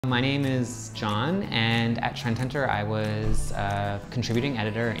My name is John, and at Trend Hunter I was a contributing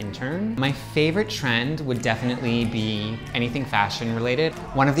editor intern. My favorite trend would definitely be anything fashion related.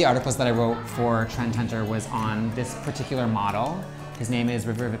 One of the articles that I wrote for Trend Hunter was on this particular model. His name is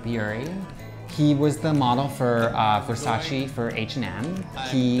Viipperi. He was the model for Versace for H&M.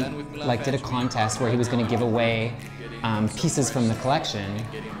 He did a contest where he was going to give away pieces from the collection.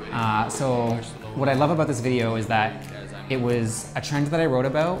 So what I love about this video is that it was a trend that I wrote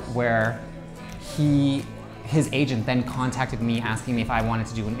about where his agent then contacted me asking me if I wanted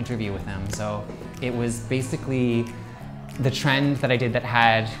to do an interview with him. So it was basically the trend that I did that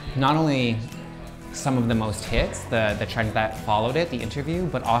had not only some of the most hits, the trend that followed it, the interview,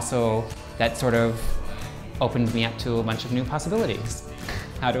 but also that sort of opened me up to a bunch of new possibilities.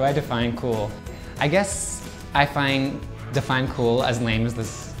 How do I define cool? I guess I define cool, as lame as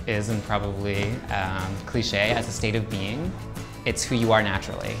this is and probably cliche, as a state of being. It's who you are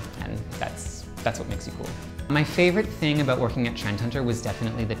naturally, and that's what makes you cool. My favorite thing about working at Trend Hunter was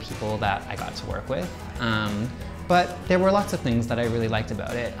definitely the people that I got to work with. But there were lots of things that I really liked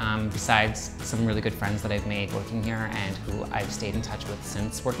about it, besides some really good friends that I've made working here and who I've stayed in touch with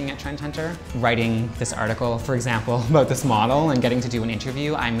since working at Trend Hunter. Writing this article, for example, about this model and getting to do an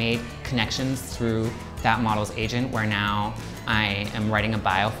interview, I made connections through that model's agent, where now I am writing a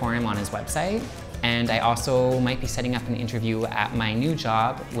bio for him on his website. And I also might be setting up an interview at my new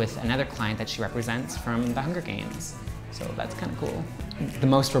job with another client that she represents from the Hunger Games. So that's kind of cool. The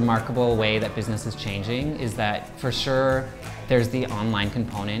most remarkable way that business is changing is that, for sure, there's the online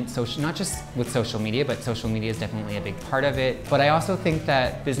component. So not just with social media, but social media is definitely a big part of it. But I also think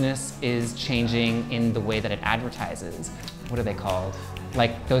that business is changing in the way that it advertises. What are they called?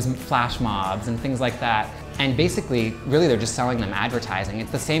 Like those flash mobs and things like that. And basically, really, they're just selling them advertising.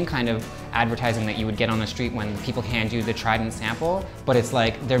 It's the same kind of advertising that you would get on the street when people hand you the Trident sample, but it's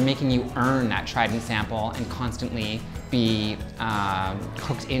like they're making you earn that Trident sample and constantly be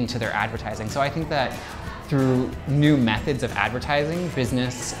hooked into their advertising. So I think that through new methods of advertising,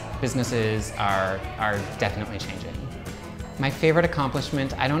 businesses are definitely changing. My favorite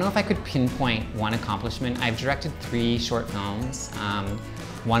accomplishment, I don't know if I could pinpoint one accomplishment. I've directed 3 short films.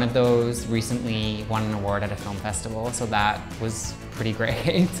 One of those recently won an award at a film festival, so that was pretty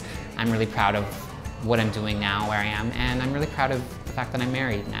great. I'm really proud of what I'm doing now, where I am, and I'm really proud of the fact that I'm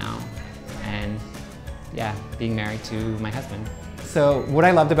married now. And yeah, being married to my husband. So what I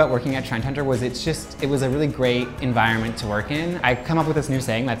loved about working at Trend Hunter was it was a really great environment to work in. I come up with this new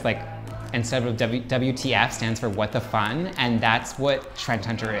saying that's like, instead of WTF stands for what the fun, and that's what Trend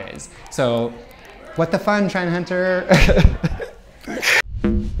Hunter is. So what the fun, Trend Hunter?